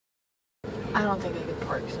I don't think I could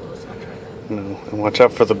park, so let's not try that. No, and watch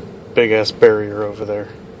out for the big-ass barrier over there.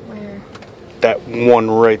 Where? That one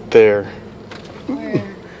right there.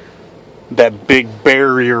 Where? That big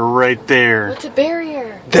barrier right there. What's a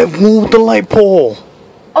barrier? That one with the light pole.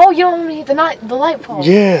 Oh, you don't want me to hit the light pole?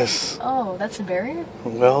 Yes. Oh, that's a barrier?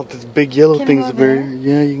 Well, this big yellow Can I thing's go a barrier. there?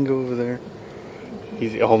 Yeah, you can go over there.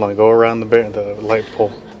 Easy. Hold on, go around the light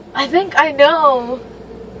pole. I think I know.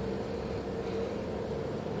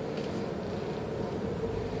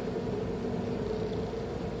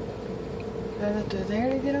 Do I have to go there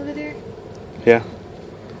to get over there? Yeah.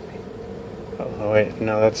 Oh, wait.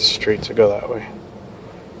 No, that's the street, so go that way.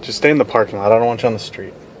 Just stay in the parking lot. I don't want you on the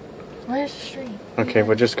street. Where's the street? Okay,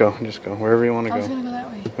 well, just go. Just go. Wherever you want to I was go. gonna go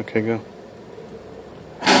that way. Okay, go.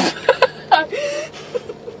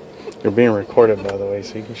 You're being recorded, by the way,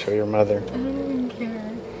 so you can show your mother. I don't even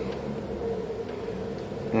care.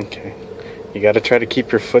 Okay. You got to try to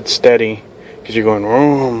keep your foot steady, because you're going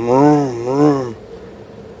vroom, vroom, vroom.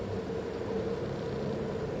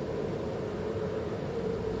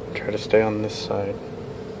 Try to stay on this side.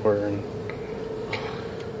 We're in.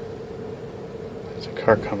 There's a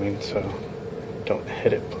car coming, so don't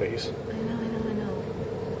hit it, please. I know.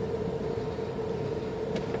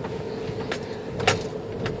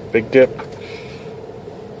 Big dip.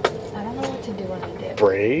 I don't know what to do when I dip.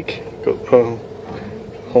 Brake. Go. Oh.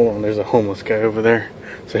 Hold on, there's a homeless guy over there.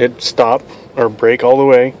 So hit stop or brake all the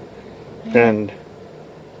way, and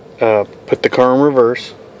put the car in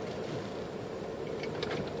reverse.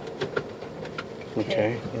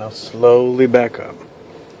 Okay, now slowly back up.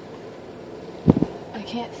 I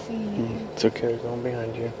can't see anything. It's okay, there's no one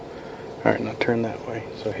behind you. Alright, now turn that way.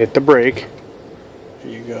 So hit the brake.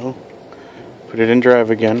 There you go. Put it in drive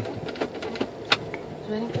again. Just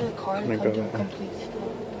waiting for the car to come to a complete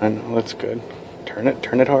stop. I know, that's good. Turn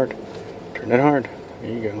it hard. Turn it hard.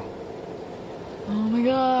 There you go. Oh my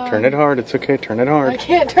god. Turn it hard, it's okay, turn it hard. I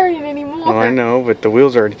can't turn it anymore. Oh, I know, but the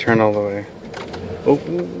wheels already turned all the way. Oh.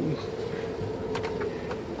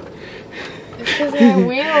 It's because my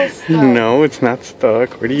wheel's stuck. No, it's not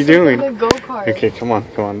stuck. What are you It's doing? like a go-kart. Okay, come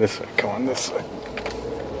on this way. Come on this way.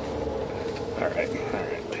 Alright,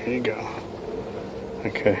 there you go.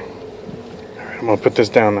 Okay. Alright, I'm gonna put this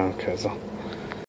down now, because